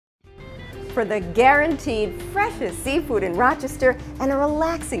For the guaranteed freshest seafood in Rochester and a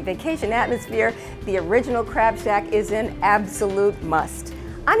relaxing vacation atmosphere, the Original Crab Shack is an absolute must.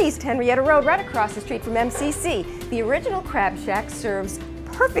 On East Henrietta Road, right across the street from MCC, the Original Crab Shack serves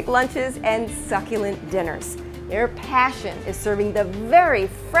perfect lunches and succulent dinners. Their passion is serving the very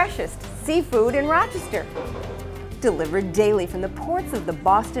freshest seafood in Rochester. Delivered daily from the ports of the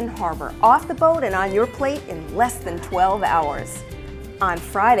Boston Harbor, off the boat and on your plate in less than 12 hours. On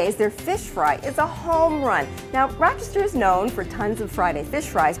Fridays, their fish fry is a home run. Now, Rochester is known for tons of Friday fish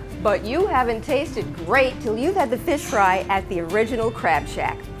fries, but you haven't tasted great till you've had the fish fry at the Original Crab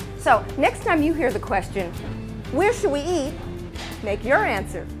Shack. So, next time you hear the question, where should we eat? Make your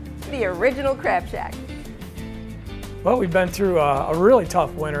answer the Original Crab Shack. Well, we've been through a really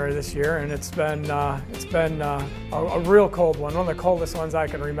tough winter this year, and it's been a real cold one of the coldest ones I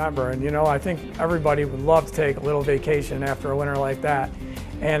can remember. And you know, I think everybody would love to take a little vacation after a winter like that.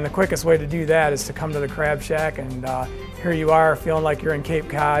 And the quickest way to do that is to come to the Crab Shack, and here you are feeling like you're in Cape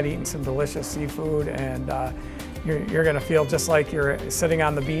Cod eating some delicious seafood, and you're going to feel just like you're sitting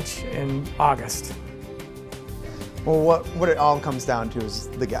on the beach in August. Well, what it all comes down to is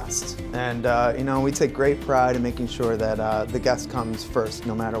the guest. And you know, we take great pride in making sure that the guest comes first,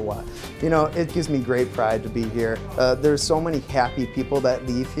 no matter what. You know, it gives me great pride to be here. There's so many happy people that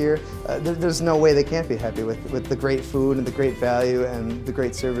leave here. There's no way they can't be happy with the great food and the great value and the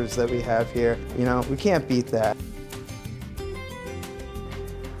great servers that we have here. You know, we can't beat that.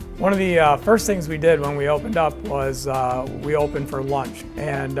 One of the first things we did when we opened up was we opened for lunch,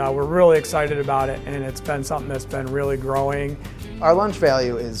 and we're really excited about it, and it's been something that's been really growing. Our lunch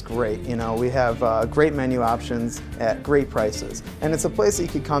value is great. You know, we have great menu options at great prices, and it's a place that you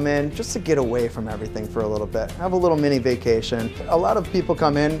could come in just to get away from everything for a little bit, have a little mini vacation. A lot of people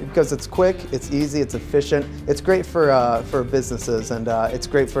come in because it's quick, it's easy, it's efficient. It's great for businesses, and it's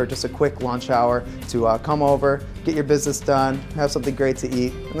great for just a quick lunch hour to come over, get your business done, have something great to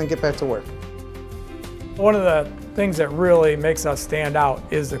eat, and then get back to work. One of the things that really makes us stand out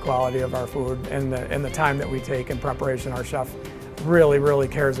is the quality of our food and the time that we take in preparation. Our chef really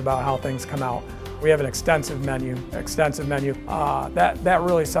cares about how things come out. We have an extensive menu. That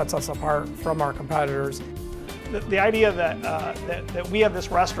really sets us apart from our competitors. The idea that we have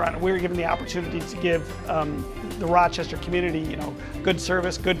this restaurant and we're given the opportunity to give the Rochester community, you know, good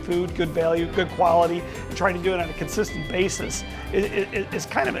service, good food, good value, good quality, and trying to do it on a consistent basis is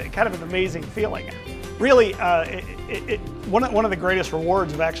kind of an amazing feeling. Really, one of the greatest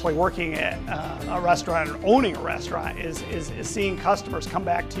rewards of actually working at a restaurant or owning a restaurant is seeing customers come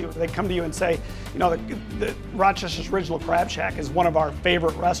back to you. They come to you and say, you know, the Rochester's Original Crab Shack is one of our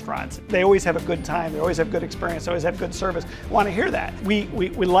favorite restaurants. They always have a good time. They always have good experience. They always have good service. We want to hear that. We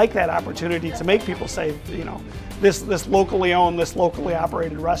like that opportunity to make people say, you know, this locally owned, this locally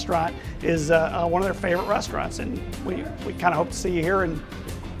operated restaurant is one of their favorite restaurants, and we kind of hope to see you here, and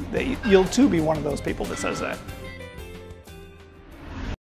that you'll too be one of those people that says that.